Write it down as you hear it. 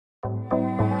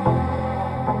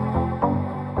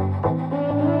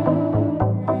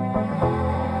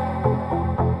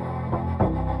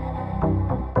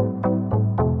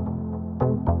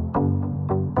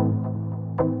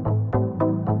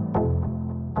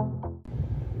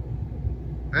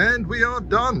And we are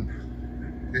done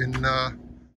in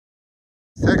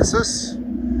Texas.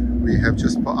 We have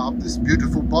just put up this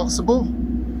beautiful BOXABL,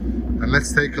 and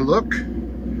let's take a look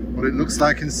what it looks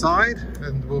like inside,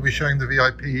 and we'll be showing the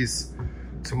VIPs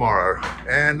tomorrow.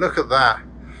 And look at that,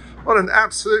 what an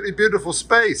absolutely beautiful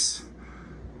space.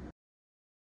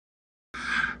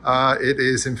 It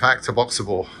is in fact a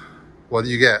BOXABL. What do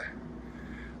you get?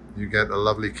 You get a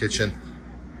lovely kitchen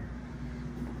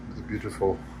with a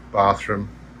beautiful bathroom,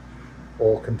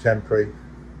 all contemporary.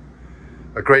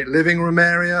 A great living room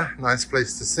area, nice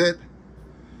place to sit,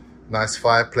 nice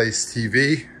fireplace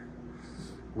TV,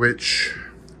 which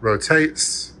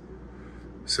rotates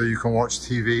so you can watch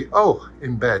TV,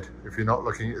 in bed, if you're not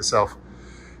looking at yourself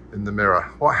in the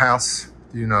mirror. What house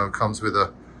do you know comes with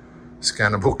a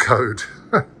scannable code?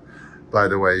 By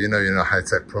the way, you know you're a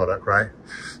high-tech product, right?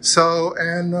 So,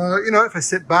 and if I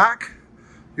sit back,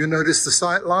 you'll notice the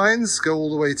sight lines go all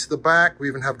the way to the back. We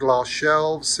even have glass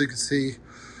shelves so you can see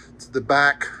to the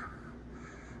back.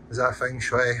 Is that feng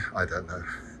shui? I don't know,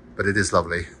 but it is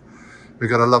lovely. We've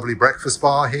got a lovely breakfast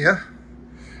bar here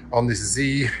on this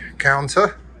Z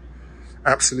counter.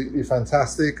 Absolutely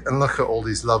fantastic. And look at all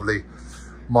these lovely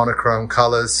monochrome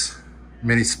colors,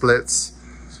 mini splits,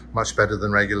 much better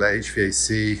than regular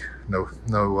HVAC. No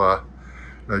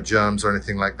germs or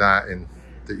anything like that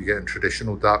that you get in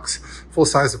traditional ducts.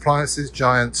 Full-size appliances,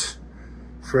 giant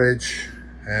fridge,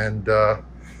 and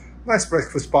nice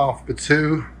breakfast bar for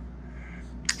two.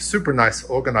 Super nice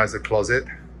organizer closet.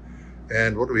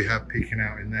 And what do we have peeking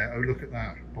out in there? Oh, look at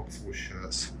that, BOXABL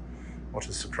shirts. What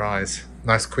a surprise.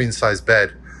 Nice queen-size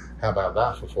bed. How about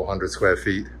that for 400 square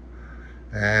feet?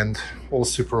 And all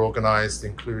super organized,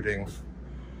 including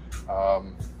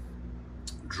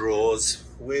drawers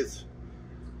with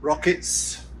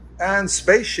rockets and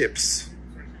spaceships.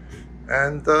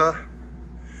 And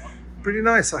pretty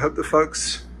nice. I hope the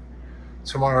folks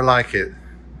tomorrow like it.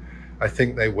 I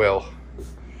think they will.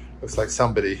 Looks like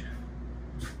somebody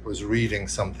was reading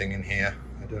something in here.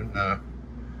 I don't know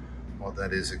what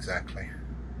that is exactly.